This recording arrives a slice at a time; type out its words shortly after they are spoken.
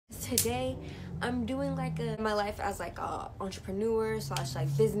today I'm doing like my life as like a entrepreneur slash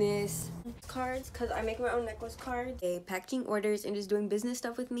like business cards, because I make my own necklace cards, packaging orders, and just doing business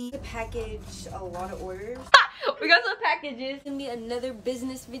stuff with me. I package a lot of orders. We got some packages. It's gonna be another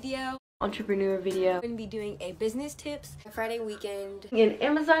business video, entrepreneur video. I'm gonna be doing a business tips Friday weekend, An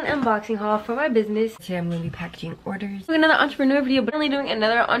Amazon unboxing haul for my business. Today I'm gonna be packaging orders. Doing another entrepreneur video, but only doing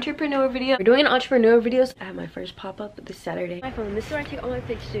another entrepreneur video. We're doing an entrepreneur video. So I have my first pop-up this Saturday. My phone. This is where I take all my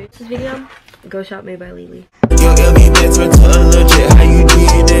pictures. This video, Go Shop Made by Lily. Your LB bed turn to a legit. How you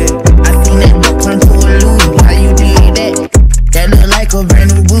did that? I seen that book turn to a Louis. How you did that? That look like a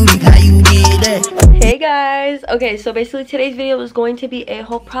brand new booty. How you did that? Hey guys. Okay, so basically today's video is going to be a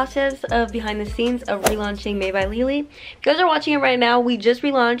whole process of behind the scenes of relaunching Made by Lily. If you guys are watching it right now, we just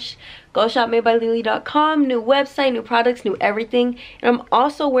relaunched GoShopMadeByLily.com. New website, new products, new everything. And I'm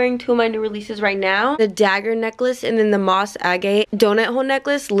also wearing two of my new releases right now. The dagger necklace and then the moss agate donut hole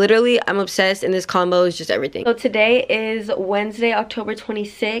necklace. Literally, I'm obsessed, and this combo is just everything. So today is Wednesday, October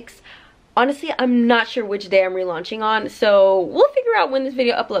 26th. Honestly, I'm not sure which day I'm relaunching on, so we'll figure out when this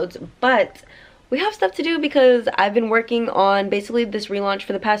video uploads. But we have stuff to do because I've been working on basically this relaunch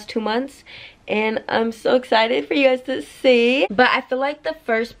for the past 2 months, and I'm so excited for you guys to see. But I feel like the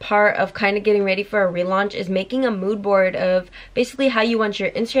first part of kind of getting ready for a relaunch is making a mood board of basically how you want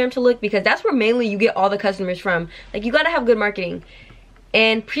your Instagram to look, because that's where mainly you get all the customers from. Like, you gotta have good marketing,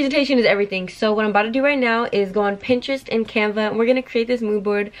 and presentation is everything. So what I'm about to do right now is go on Pinterest and Canva, and we're gonna create this mood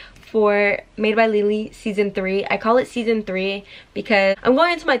board for Made by Lily season 3. I call it season 3 because I'm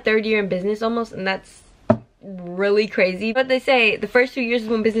going into my 3rd year in business almost, and that's really crazy. But they say the first 2 years is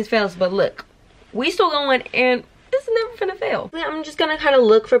when business fails, but look, we still going, and this is never gonna fail. I'm just gonna kind of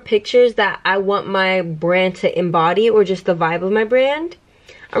look for pictures that I want my brand to embody, or just the vibe of my brand.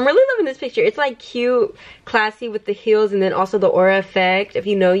 I'm really loving this picture. It's like cute, classy with the heels, and then also the aura effect. If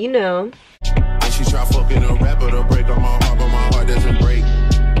you know, you know.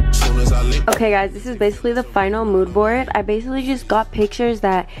 Okay guys, this is basically the final mood board. I basically just got pictures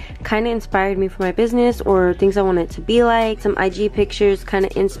that kind of inspired me for my business, or things I want it to be like. Some IG pictures, kind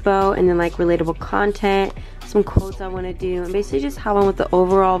of inspo, and then like relatable content, some quotes I want to do, and basically just how I want the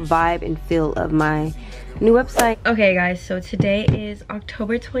overall vibe and feel of my new website. Okay guys, so today is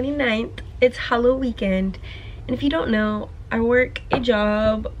October 29th. It's Halloween weekend, and if you don't know, I work a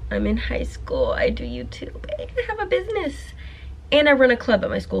job. I'm in high school. I do YouTube, and I have a business, and I run a club at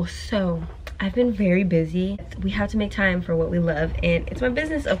my school. So I've been very busy. We have to make time for what we love, and it's my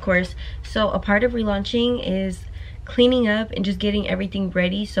business, of course. So a part of relaunching is cleaning up and just getting everything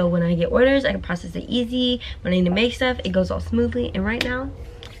ready, so when I get orders, I can process it easy. When I need to make stuff, it goes all smoothly. And right now,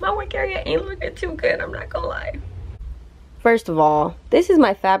 my work area ain't looking too good, I'm not gonna lie. First of all, this is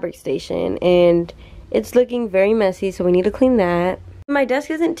my fabric station, and it's looking very messy, so we need to clean that. My desk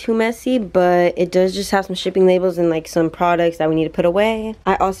isn't too messy, but it does just have some shipping labels and like some products that we need to put away.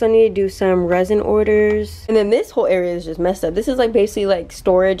 I also need to do some resin orders. And then this whole area is just messed up. This is like basically like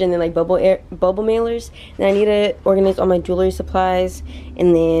storage, and then like bubble mailers. And I need to organize all my jewelry supplies.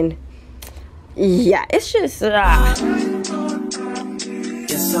 And then, yeah, it's just, Yes,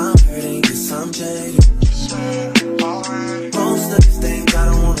 I'm hurting, yes, I'm jaded. Most of these things I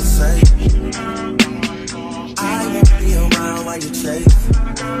don't wanna say. I won't be around while you chase. You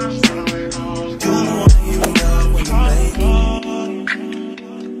wanna hear me up when you make it.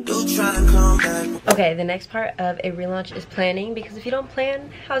 You try and come back. Okay, the next part of a relaunch is planning, because if you don't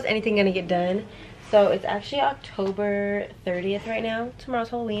plan, how's anything gonna get done? So it's actually October 30th right now. Tomorrow's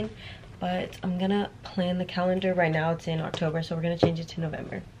Halloween, but I'm gonna plan the calendar. Right now it's in October, so we're gonna change it to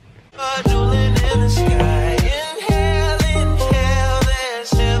November.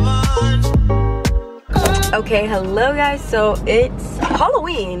 Okay, hello guys, so it's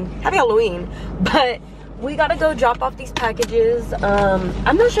Halloween. Happy Halloween. But we gotta go drop off these packages.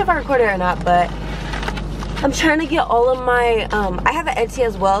 I'm not sure if I recorded it or not, but I'm trying to get all of my I have an Etsy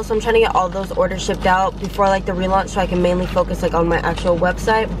as well, so I'm trying to get all those orders shipped out before like the relaunch, so I can mainly focus like on my actual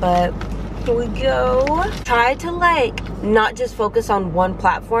website. But here we go. Try to like not just focus on one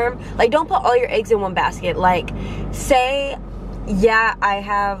platform. Like, don't put all your eggs in one basket. Like, say, yeah, I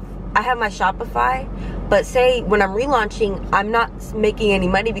have my Shopify, but say when I'm relaunching, I'm not making any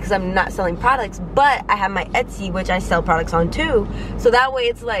money because I'm not selling products, but I have my Etsy, which I sell products on too. So that way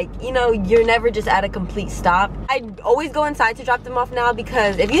it's like, you know, you're never just at a complete stop. I always go inside to drop them off now,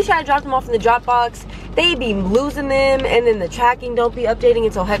 because if you try to drop them off in the Dropbox, they be losing them, and then the tracking don't be updating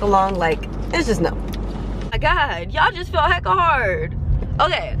until hecka long. Like, it's just no. My God, y'all just feel hecka hard.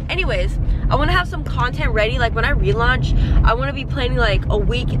 Okay, anyways, I want to have some content ready. Like when I relaunch, I want to be planning like a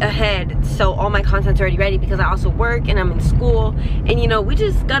week ahead, so all my content's already ready, because I also work and I'm in school, and you know, we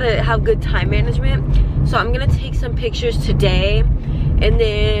just gotta have good time management. So I'm gonna take some pictures today, and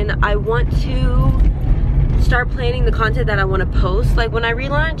then I want to start planning the content that I want to post like when I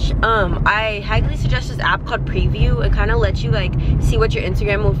relaunch. I highly suggest this app called Preview. It kind of lets you like see what your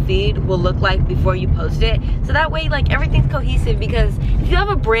Instagram feed will look like before you post it, so that way like everything's cohesive, because if you have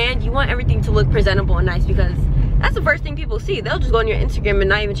a brand, you want everything to look presentable and nice, because that's the first thing people see. They'll just go on your Instagram and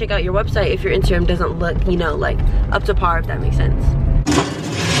not even check out your website if your Instagram doesn't look, you know, like up to par, if that makes sense.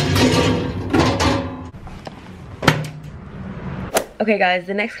 Okay guys,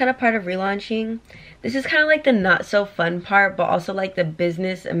 the next kind of part of relaunching, this is kind of like the not so fun part, but also like the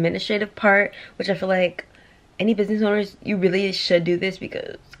business administrative part, which I feel like any business owners, you really should do this,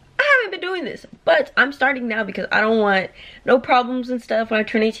 because I haven't been doing this, but I'm starting now because I don't want no problems and stuff when I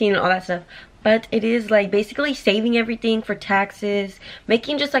turn 18 and all that stuff. But it is like basically saving everything for taxes,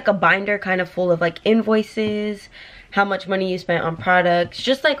 making just like a binder kind of full of like invoices, how much money you spent on products,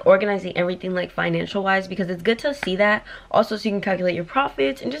 just like organizing everything like financial wise, because it's good to see that also, so you can calculate your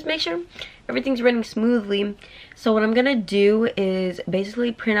profits and just make sure everything's running smoothly. So what I'm gonna do is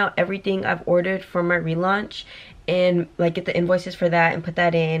basically print out everything I've ordered for my relaunch and like get the invoices for that and put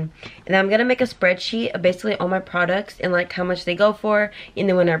that in, and then I'm gonna make a spreadsheet of basically all my products and like how much they go for, and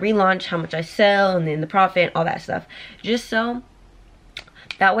then when I relaunch how much I sell, and then the profit, all that stuff, just so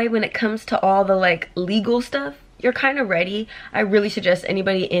that way when it comes to all the like legal stuff, you're kind of ready. I really suggest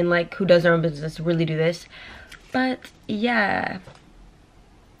anybody in like who does their own business really do this. But yeah,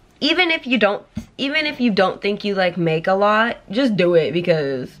 even if you don't think you like make a lot, just do it,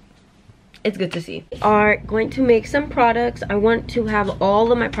 because it's good to see. Are going to make some products. I want to have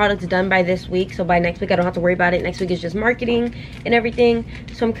all of my products done by this week, so by next week I don't have to worry about it. Next week is just marketing and everything.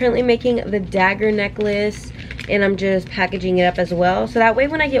 So I'm currently making the dagger necklace, and I'm just packaging it up as well, so that way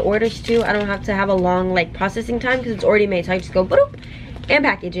when I get orders too, I don't have to have a long like processing time, because it's already made, so I just go boop and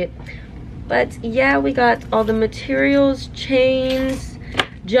package it. But yeah, we got all the materials, chains,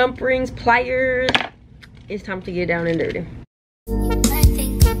 jump rings, pliers. It's time to get down and dirty.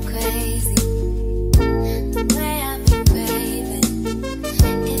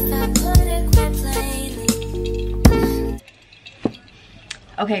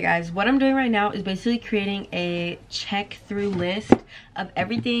 Okay guys, what I'm doing right now is basically creating a check through list of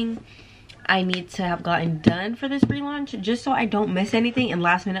everything I need to have gotten done for this relaunch, just so I don't miss anything, and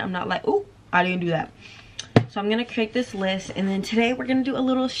last minute I'm not like, oh, I didn't do that. So I'm gonna create this list, and then today we're gonna do a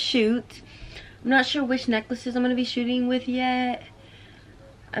little shoot. I'm not sure which necklaces I'm gonna be shooting with yet.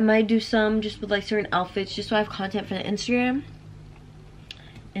 I might do some just with like certain outfits, just so I have content for the Instagram.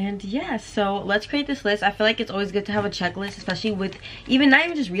 And yeah, so let's create this list. I feel like it's always good to have a checklist, especially with even not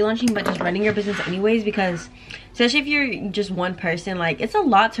even just relaunching, but just running your business anyways, because especially if you're just one person, like it's a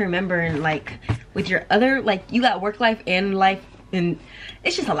lot to remember, and like with your other, like you got work life and life, and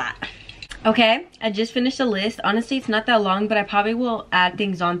it's just a lot. Okay, I just finished the list. Honestly, it's not that long, but I probably will add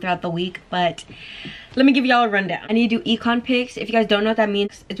things on throughout the week. But let me give y'all a rundown. I need to do econ pics. If you guys don't know what that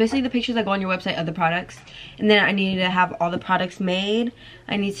means, it's basically the pictures that go on your website of the products. And then I need to have all the products made.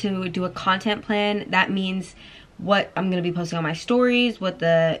 I need to do a content plan. That means what I'm going to be posting on my stories, what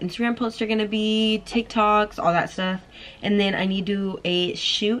the Instagram posts are going to be, TikToks, all that stuff. And then I need to do a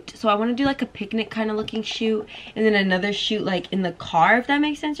shoot. So I want to do like a picnic kind of looking shoot, and then another shoot like in the car, if that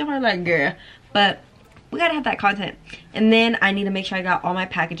makes sense. You're like, girl, but we gotta have that content. And then I need to make sure I got all my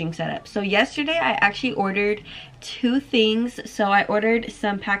packaging set up. So yesterday I actually ordered 2 things. So I ordered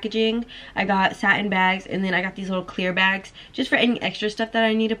some packaging, I got satin bags, and then I got these little clear bags just for any extra stuff that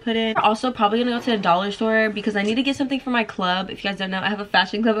I need to put in. I'm also probably gonna go to the dollar store because I need to get something for my club. If you guys don't know, I have a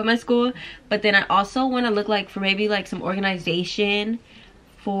fashion club at my school, but then I also want to look like for maybe like some organization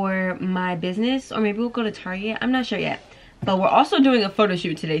for my business, or maybe we'll go to Target. I'm not sure yet. But we're also doing a photo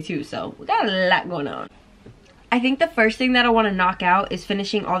shoot today too, so we got a lot going on. I think the first thing that I want to knock out is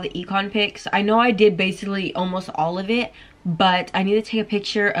finishing all the econ pics. I know I did basically almost all of it, but I need to take a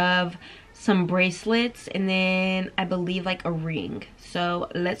picture of some bracelets and then I believe like a ring. So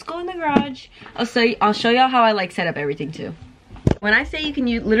let's go in the garage. I'll show y'all how I like set up everything too. When I say you can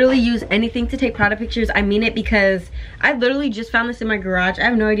literally use anything to take product pictures, I mean it, because I literally just found this in my garage. I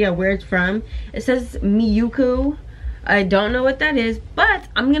have no idea where it's from. It says Miyuku. I don't know what that is, but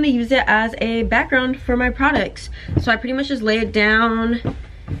I'm gonna use it as a background for my products. So I pretty much just lay it down.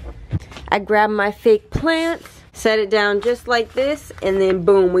 I grab my fake plants, set it down just like this, and then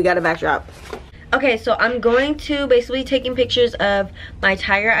boom, we got a backdrop. Okay, so I'm going to basically taking pictures of my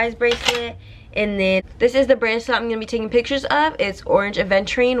tiger eyes bracelet And then this is the bracelet I'm gonna be taking pictures of. It's orange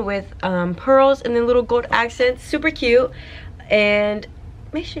aventurine with pearls and then little gold accents. Super cute. And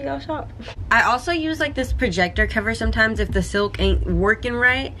make sure y'all shop. I also use like this projector cover sometimes if the silk ain't working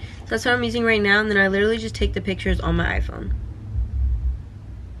right. So that's what I'm using right now. And then I literally just take the pictures on my iPhone.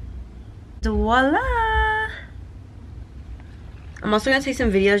 Voila! I'm also gonna take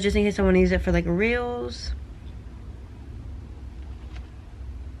some videos just in case I want to use it for like reels.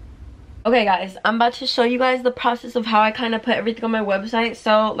 Okay guys, I'm about to show you guys the process of how I kind of put everything on my website.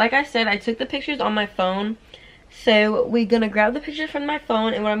 So like I said, I took the pictures on my phone. So we're gonna grab the pictures from my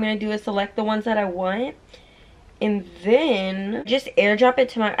phone, and what I'm gonna do is select the ones that I want and then just airdrop it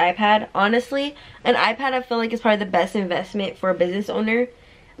to my iPad. Honestly, an iPad I feel like is probably the best investment for a business owner.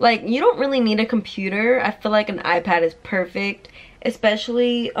 Like, you don't really need a computer. I feel like an iPad is perfect,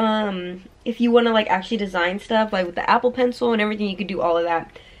 especially if you want to like actually design stuff, like with the Apple Pencil and everything. You could do all of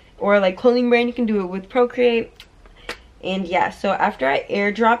that. Or like clothing brand, you can do it with Procreate. And yeah, so after I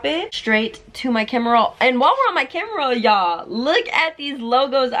airdrop it straight to my camera roll, and while we're on my camera roll, y'all, look at these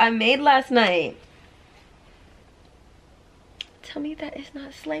logos I made last night. Tell me that is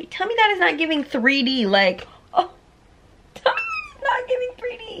not slate. Tell me that is not giving 3D. Like, oh, tell me it's not giving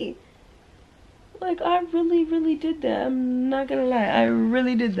 3D. Like, I really did that. I'm not gonna lie, I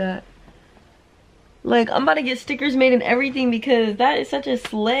really did that. Like, I'm about to get stickers made and everything because that is such a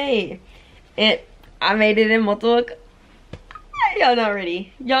slay. I made it in multiple. Y'all not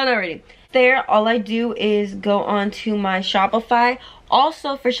ready. Y'all not ready. There, all I do is go on to my Shopify.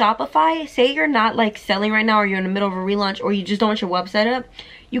 Also, for Shopify, say you're not like selling right now, or you're in the middle of a relaunch, or you just don't want your website up,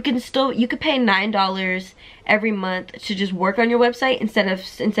 you could pay $9 every month to just work on your website instead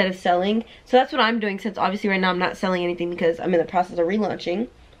of selling. So that's what I'm doing, since obviously right now I'm not selling anything because I'm in the process of relaunching.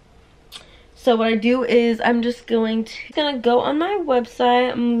 So what I do is I'm just gonna go on my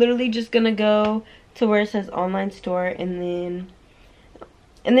website. I'm literally just gonna go to where it says online store, and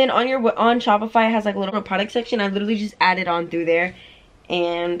then on Shopify it has like a little product section. I literally just add it on through there,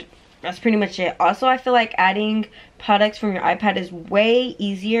 and that's pretty much it. Also, I feel like adding products from your iPad is way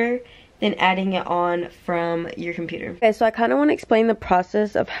easier than adding it on from your computer. Okay, so I kind of want to explain the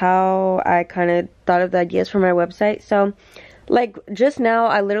process of how I kind of thought of the ideas for my website. So like just now,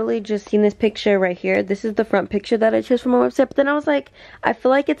 I literally just seen this picture right here. This is the front picture that I chose for my website. But then I was like, I feel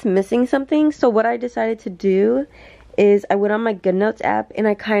like it's missing something. So what I decided to do is I went on my GoodNotes app and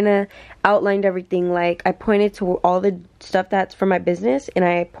I kind of outlined everything. Like, I pointed to all the stuff that's for my business and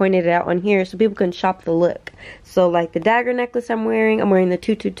I pointed it out on here so people can shop the look. So like the dagger necklace I'm wearing the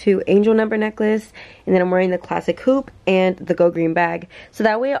 222 angel number necklace, and then I'm wearing the classic hoop and the go green bag. So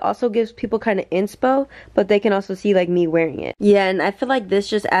that way it also gives people kind of inspo, but they can also see like me wearing it. Yeah, and I feel like this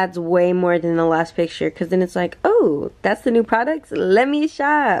just adds way more than the last picture, because then it's like, oh, that's the new products, let me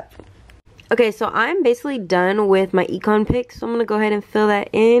shop. Okay, so I'm basically done with my econ pics, so I'm gonna go ahead and fill that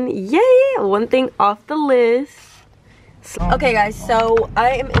in. Yay! One thing off the list. Okay guys, so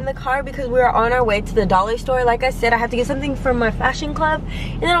I am in the car because we are on our way to the dollar store. Like I said, I have to get something from my fashion club,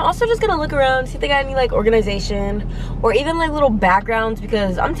 and then I'm also just gonna look around, see if they got any like organization or even like little backgrounds,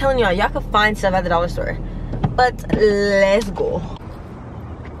 because I'm telling y'all could find stuff at the dollar store. But let's go.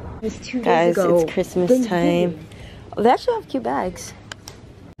 Guys, it's Christmas time. Oh, they actually have cute bags.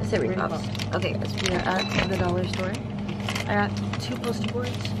 Savory pops. Okay guys, we are at the dollar store. I got 2 poster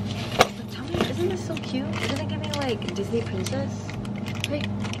boards. But tell me, isn't this so cute? Doesn't it give me like Disney princess? Wait,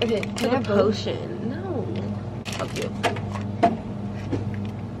 okay, like a potion. No. How cute.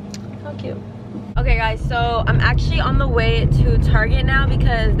 How cute. Okay guys, so I'm actually on the way to Target now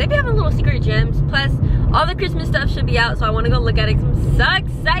because they be having little secret gems. Plus, all the Christmas stuff should be out, so I want to go look at it. I'm so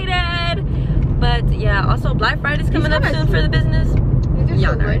excited. But yeah, also Black Friday's coming up soon for the business.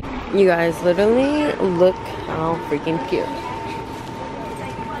 Yeah, right. You guys, literally look how freaking cute.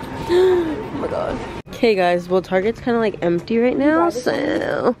 Oh my god. Okay guys, well Target's kind of like empty right now,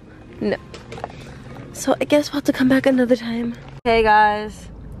 so no. So I guess we'll have to come back another time. Hey guys,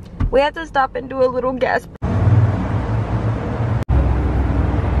 we have to stop and do a little gas.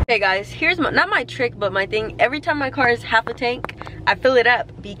 Okay guys, here's not my trick, but my thing. Every time my car is half a tank, I fill it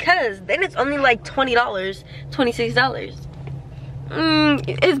up, because then it's only like $20, $26.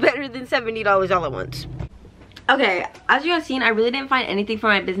 It's better than $70 all at once. Okay, as you guys seen, I really didn't find anything for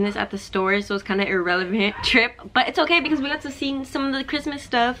my business at the store, so it's kind of irrelevant trip, but it's okay because we got to see some of the Christmas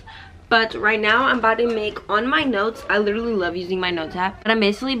stuff. But right now I'm about to make on my notes. I literally love using my notes app, but I'm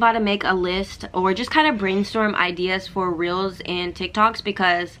basically about to make a list or just kind of brainstorm ideas for reels and TikToks,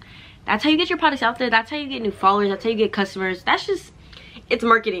 because that's how you get your products out there. That's how you get new followers. That's how you get customers. That's just, it's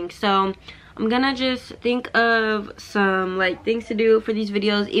marketing. So I'm gonna just think of some like things to do for these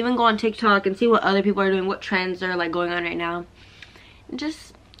videos, even go on TikTok and see what other people are doing, what trends are like going on right now, and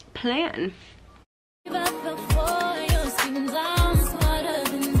just plan.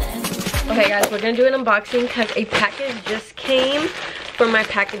 Okay guys, we're gonna do an unboxing because a package just came for my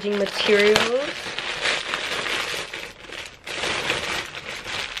packaging materials.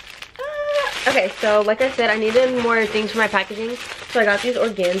 Okay, so like I said, I needed more things for my packaging, so I got these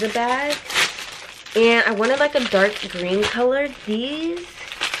organza bags, and I wanted like a dark green color. These,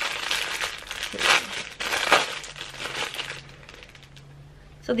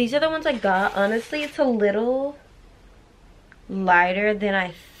 so these are the ones I got. Honestly, it's a little lighter than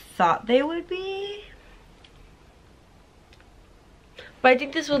I thought they would be, but I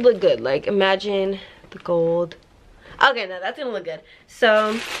think this would look good. Like, imagine the gold. Okay, no, that's gonna look good.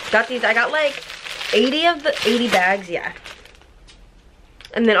 So got these. I got like 80 of the 80 bags, yeah,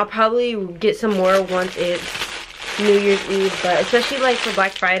 and then I'll probably get some more once it's New Year's Eve, but especially like for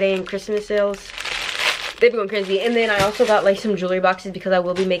Black Friday and Christmas sales, they've been going crazy. And then I also got like some jewelry boxes because I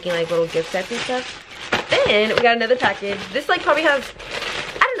will be making like little gift sets and stuff. Then we got another package. This like probably has,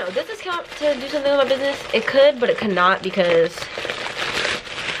 I don't know, does this count to do something with my business? It could, but it could not because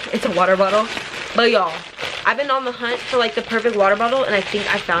it's a water bottle. But y'all, I've been on the hunt for like the perfect water bottle, and I think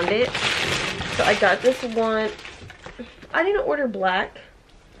I found it. So I got this one. I didn't order black.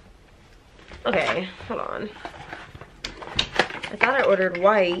 Okay, hold on. I thought I ordered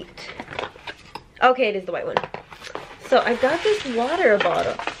white. Okay, it is the white one. So I got this water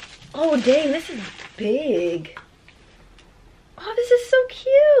bottle. Oh dang, this is big. Oh, this is so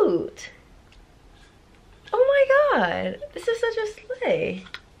cute. Oh my god, this is such a sleigh.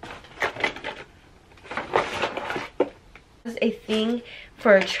 This is a thing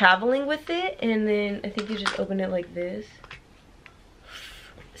for traveling with it, and then I think you just open it like this.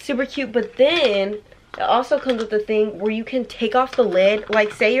 Super cute. But then it also comes with a thing where you can take off the lid.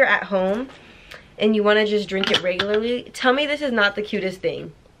 Like, say you're at home and you want to just drink it regularly. Tell me this is not the cutest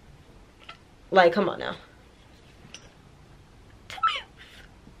thing. Like, come on now. Tell me.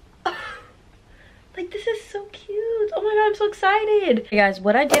 Oh, like, this is so cute. Oh my god, I'm so excited. Hey guys,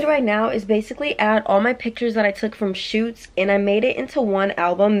 what I did right now is basically add all my pictures that I took from shoots, and I made it into one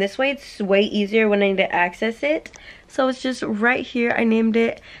album. This way it's way easier when I need to access it. So it's just right here. I named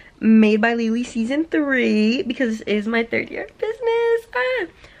it Made by Lily Season 3 because this is my 3rd year of business.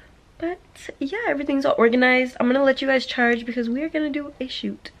 But yeah, everything's all organized. I'm gonna let you guys charge because we are gonna do a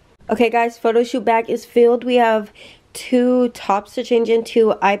shoot. Okay guys, photo shoot bag is filled. We have 2 tops to change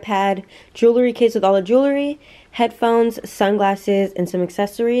into, iPad, jewelry case with all the jewelry, headphones, sunglasses, and some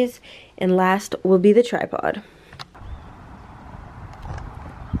accessories. And last will be the tripod.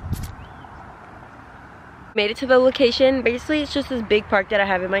 Made it to the location. Basically, it's just this big park that I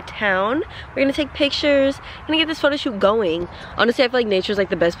have in my town. We're gonna take pictures. I'm gonna get this photo shoot going. Honestly, I feel like nature's like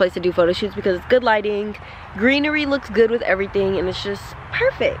the best place to do photo shoots because it's good lighting, greenery looks good with everything, and it's just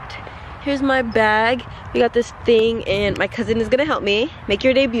perfect. Here's my bag. We got this thing, and my cousin is gonna help me make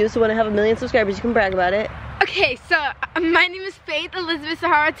your debut. So when I have 1 million subscribers, you can brag about it. Okay, so my name is Faith Elizabeth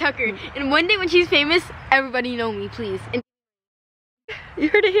Sahara Tucker, and one day when she's famous, everybody know me, please. And you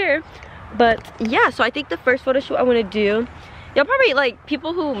heard it here. But yeah, so I think the first photo shoot I want to do, y'all probably like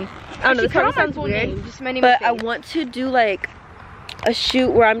people who, I don't know, this probably sounds weird, but I want to do like a shoot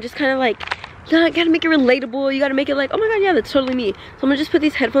where I'm just kind of like, you gotta make it relatable. You gotta make it like, oh my god, yeah, that's totally me. So I'm gonna just put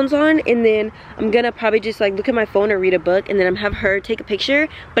these headphones on, and then I'm gonna probably just like look at my phone or read a book, and then I'm have her take a picture,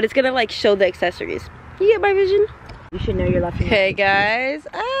 but it's gonna like show the accessories. You get my vision? You should know you're laughing. Hey guys,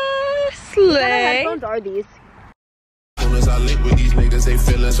 slay. What kind of headphones are these? As I link with these niggas, they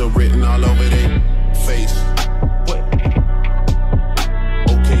feelings are written all over their face.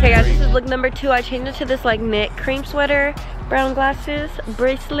 Hey guys, this is look number 2. I changed it to this like knit cream sweater, brown glasses,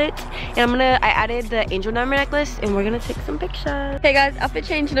 bracelet, and I added the angel number necklace, and we're gonna take some pictures. Hey guys, outfit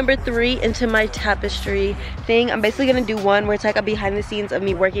change number 3 into my tapestry thing. I'm basically gonna do one where it's like a behind the scenes of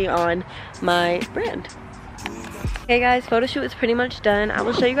me working on my brand. Hey guys, photo shoot is pretty much done. I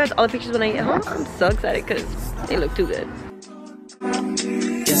will show you guys all the pictures when I get home. I'm so excited because they look too good.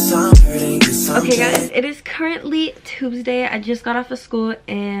 Okay guys, it is currently Tuesday. I just got off of school,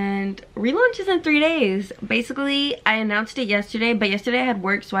 and relaunch is in 3 days. Basically, I announced it yesterday, but yesterday I had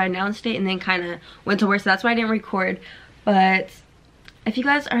work, so I announced it and then kind of went to work, so that's why I didn't record. But if you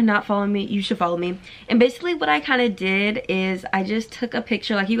guys are not following me, you should follow me. And basically what I kind of did is I just took a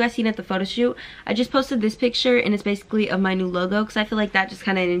picture like you guys seen at the photo shoot. I just posted this picture, and it's basically of my new logo because I feel like that just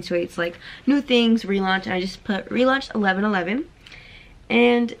kind of intuits like new things, relaunch, and I just put relaunch 11/11.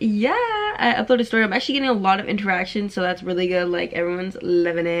 And yeah, I uploaded a story. I'm actually getting a lot of interaction, so that's really good. Like, everyone's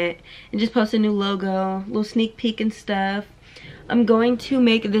loving it. And just posted a new logo, little sneak peek and stuff. I'm going to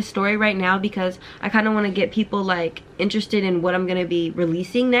make this story right now because I kind of want to get people like interested in what I'm going to be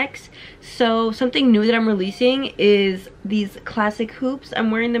releasing next. So something new that I'm releasing is these classic hoops. I'm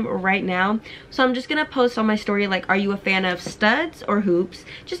wearing them right now. So I'm just going to post on my story like, are you a fan of studs or hoops?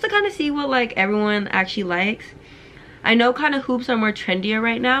 Just to kind of see what like everyone actually likes. I know kind of hoops are more trendier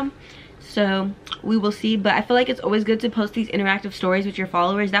right now, so we will see. But I feel like it's always good to post these interactive stories with your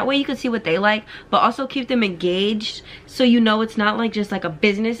followers. That way you can see what they like, but also keep them engaged, so you know it's not like just like a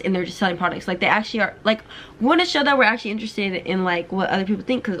business and they're just selling products. Like, they actually are, like, want to show that we're actually interested in like what other people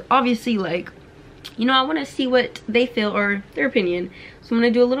think, because obviously, like, you know, I want to see what they feel or their opinion. So I'm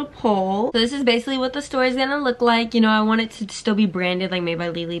going to do a little poll. So this is basically what the store is going to look like. You know, I want it to still be branded like Made by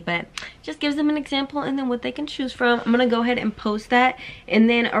Lily, but just gives them an example and then what they can choose from. I'm going to go ahead and post that. And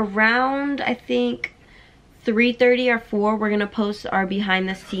then around, I think, 3:30 or 4, we're going to post our behind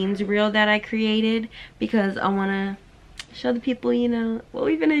the scenes reel that I created, because I want to show the people, you know, what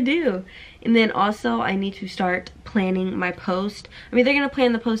we're going to do. And then also I need to start planning my post. I mean, they're going to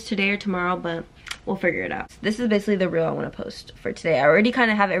plan the post today or tomorrow, but we'll figure it out. This is basically the reel I want to post for today. I already kind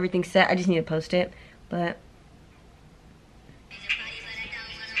of have everything set. I just need to post it, but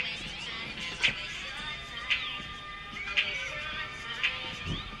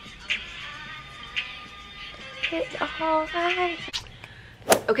it's alright.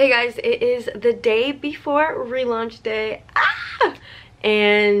 Okay guys, it is the day before relaunch day.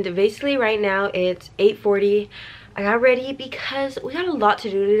 And basically right now it's 8:40. I got ready because we got a lot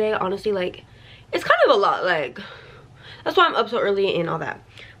to do today. Honestly, like, it's kind of a lot. Like, that's why I'm up so early and all that.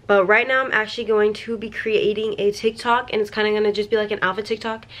 But right now I'm actually going to be creating a TikTok, and it's kind of going to just be like an outfit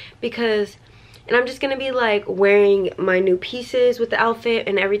TikTok, because, and I'm just going to be like wearing my new pieces with the outfit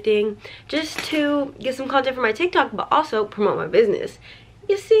and everything, just to get some content for my TikTok, but also promote my business.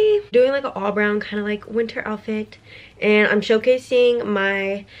 You see, doing like an all brown kind of like winter outfit, and I'm showcasing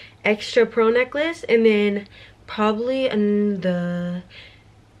my extra pearl necklace, and then probably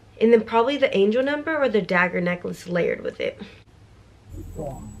the angel number or the dagger necklace layered with it.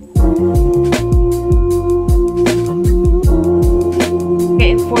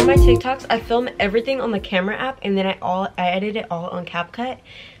 Okay, and for my TikToks, I film everything on the camera app, and then I edit it all on CapCut.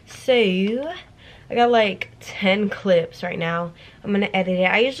 So I got like 10 clips right now. I'm gonna edit it.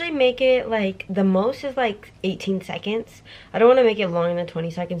 I usually make it like, the most is like 18 seconds. I don't want to make it longer than 20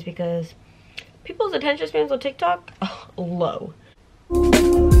 seconds because people's attention spans on TikTok, low.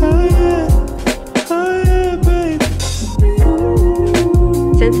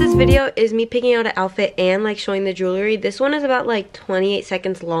 Since this video is me picking out an outfit and like showing the jewelry, this one is about like 28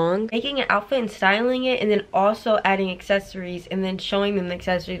 seconds long. Making an outfit and styling it, and then also adding accessories, and then showing them the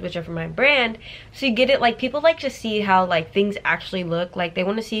accessories, which are from my brand. So you get it, like, people like to see how like things actually look. Like, they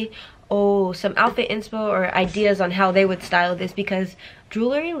want to see, oh, some outfit inspo or ideas on how they would style this, because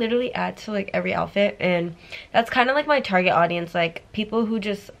jewelry literally adds to like every outfit, and that's kind of like my target audience, like people who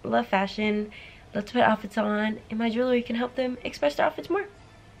just love fashion, love to put outfits on, and my jewelry can help them express their outfits more.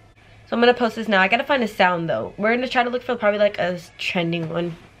 So I'm gonna post this now. I gotta find a sound though. We're gonna try to look for probably like a trending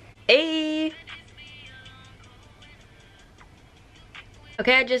one. Hey.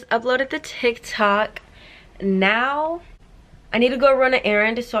 Okay, I just uploaded the TikTok. Now I need to go run an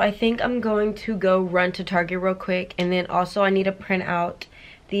errand, so I think I'm going to go run to Target real quick. And then also I need to print out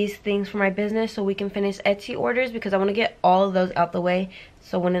these things for my business so we can finish Etsy orders, because I want to get all of those out the way,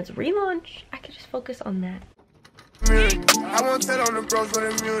 so when it's relaunch, I can just focus on that. Okay,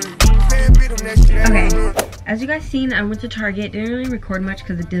 as you guys seen, I went to Target. Didn't really record much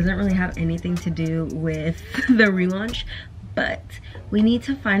because it doesn't really have anything to do with the relaunch, but we need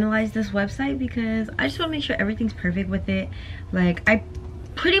to finalize this website because I just want to make sure everything's perfect with it. Like,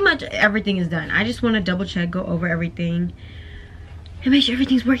 pretty much everything is done. I just want to double check, go over everything, and make sure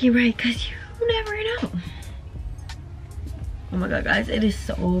everything's working right, because you never know. Oh my god, guys, it is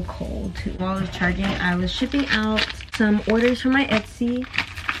so cold too. While I was charging, I was shipping out some orders from my Etsy,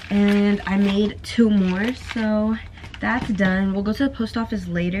 and I made 2 more, so that's done. We'll go to the post office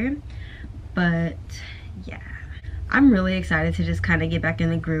later, but yeah, I'm really excited to just kind of get back in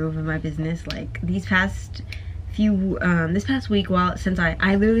the groove of my business. Like, this past week, since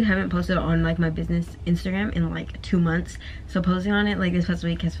I literally haven't posted on like my business Instagram in like 2 months, so posting on it like this past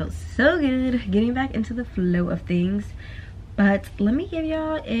week has felt so good, getting back into the flow of things. But let me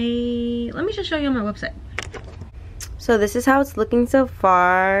just show you my website. So this is how it's looking so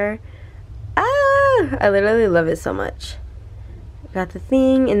far. I literally love it so much. We got the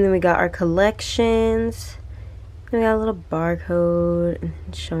thing, and then we got our collections. We got a little barcode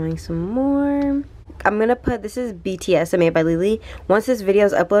and showing some more. I'm gonna put, this is BTS, made by Lily. Once this video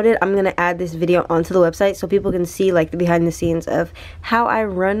is uploaded, I'm gonna add this video onto the website so people can see like the behind the scenes of how I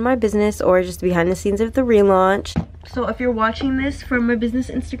run my business, or just the behind the scenes of the relaunch. So if you're watching this from my business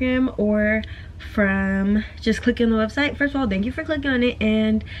Instagram or from just clicking on the website, first of all, thank you for clicking on it,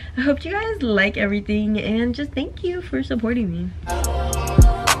 and I hope you guys like everything, and just thank you for supporting me.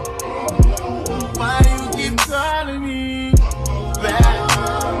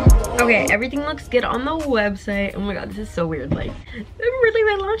 Okay, everything looks good on the website. Oh my god, this is so weird. Like, I'm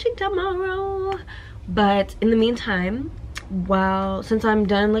really relaunching tomorrow. But in the meantime, since I'm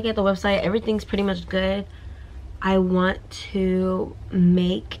done looking at the website, everything's pretty much good. I want to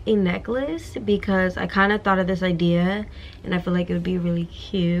make a necklace because I kind of thought of this idea and I feel like it would be really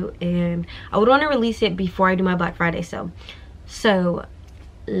cute, and I would want to release it before I do my Black Friday sale. So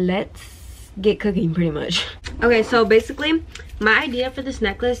let's get cooking pretty much. Okay, so basically my idea for this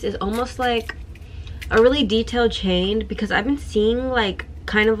necklace is almost like a really detailed chain, because I've been seeing like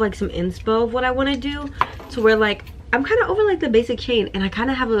kind of like some inspo of what I want to do, to where like I'm kind of over like the basic chain, and I kind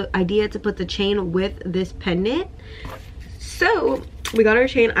of have an idea to put the chain with this pendant. So we got our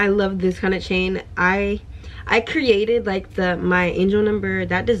chain. I love this kind of chain. I created like my angel number.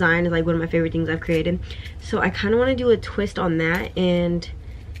 That design is like one of my favorite things I've created, so I kind of want to do a twist on that, and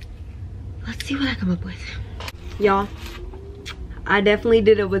let's see what I come up with. Y'all, I definitely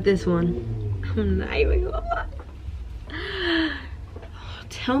did it with this one. I'm not even gonna lie.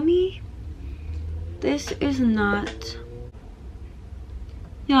 Tell me this is not,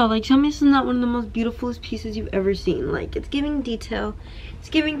 y'all, like, tell me this is not one of the most beautifulest pieces you've ever seen. Like, it's giving detail, it's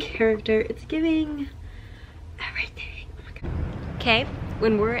giving character, it's giving everything. Oh my god. Okay,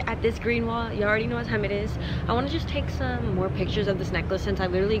 when we're at this green wall, you already know what time it is. I want to just take some more pictures of this necklace since I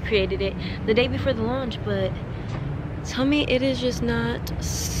literally created it the day before the launch, but tell me it is just not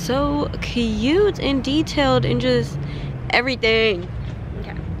so cute and detailed and just everything.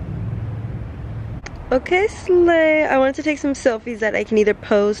 Okay, slay. I wanted to take some selfies that I can either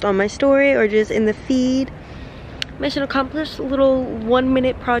post on my story or just in the feed. Mission accomplished, a little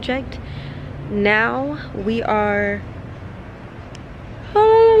 1-minute project. Now we are,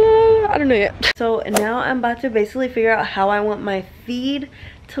 I don't know yet. So now I'm about to basically figure out how I want my feed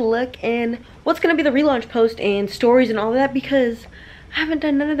to look and what's gonna be the relaunch post and stories and all that, because I haven't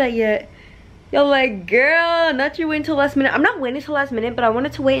done none of that yet. Y'all like, girl, not you wait until last minute. I'm not waiting until last minute, but I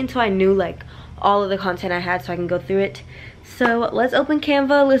wanted to wait until I knew like all of the content I had so I can go through it. So let's open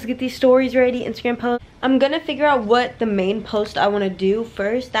Canva, let's get these stories ready, Instagram post. I'm gonna figure out what the main post I want to do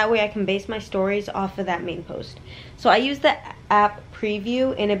first, that way I can base my stories off of that main post. So I use the app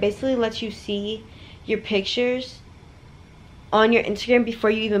Preview, and it basically lets you see your pictures on your Instagram before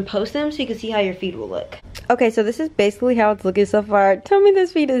you even post them, so you can see how your feed will look. Okay, so this is basically how it's looking so far. Tell me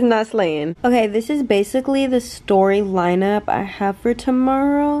this feed is not slaying. Okay, this is basically the story lineup I have for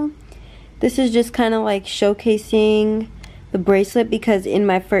tomorrow. This is just kind of like showcasing the bracelet, because in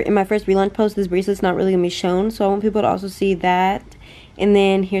my first relaunch post, this bracelet's not really gonna be shown, so I want people to also see that. And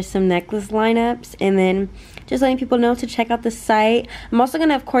then here's some necklace lineups, and then just letting people know to check out the site. I'm also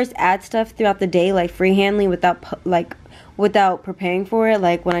gonna, of course, add stuff throughout the day, like freehandly, without preparing for it,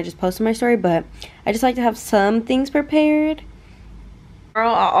 like when I just posted my story. But I just like to have some things prepared.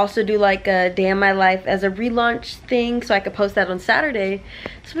 Tomorrow I'll also do like a day in my life as a relaunch thing, so I could post that on Saturday,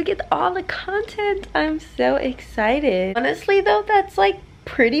 so we get all the content. I'm so excited. Honestly though, that's like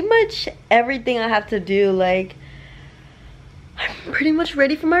pretty much everything I have to do. Like, I'm pretty much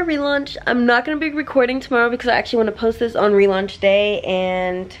ready for my relaunch. I'm not gonna be recording tomorrow because I actually want to post this on relaunch day,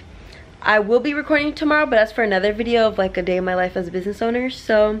 and I will be recording tomorrow, but that's for another video of like a day in my life as a business owner.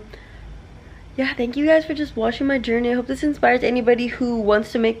 So yeah, thank you guys for just watching my journey. I hope this inspires anybody who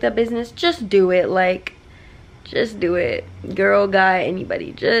wants to make that business. Just do it. Like, just do it. Girl, guy,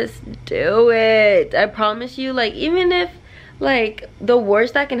 anybody, just do it. I promise you, like, even if like the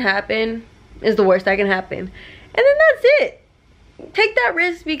worst that can happen is the worst that can happen, and then that's it. Take that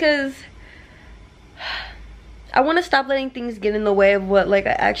risk, because I want to stop letting things get in the way of what like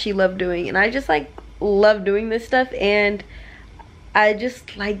I actually love doing. And I just like love doing this stuff, and I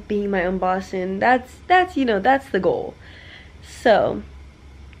just like being my own boss, and that's you know, that's the goal. So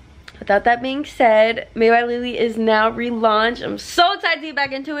without that being said, Made by Lily is now relaunched. I'm so excited to get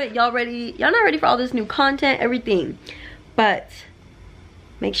back into it. Y'all ready? Y'all not ready for all this new content, everything, but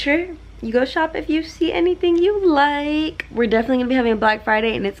make sure you go shop if you see anything you like. We're definitely gonna be having a Black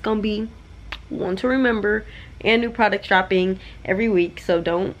Friday, and it's gonna be one to remember, and new products dropping every week, so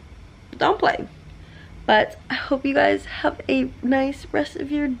don't play. But I hope you guys have a nice rest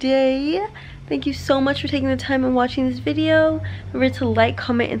of your day. Thank you so much for taking the time and watching this video. Remember to like,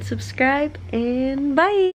 comment, and subscribe, and bye!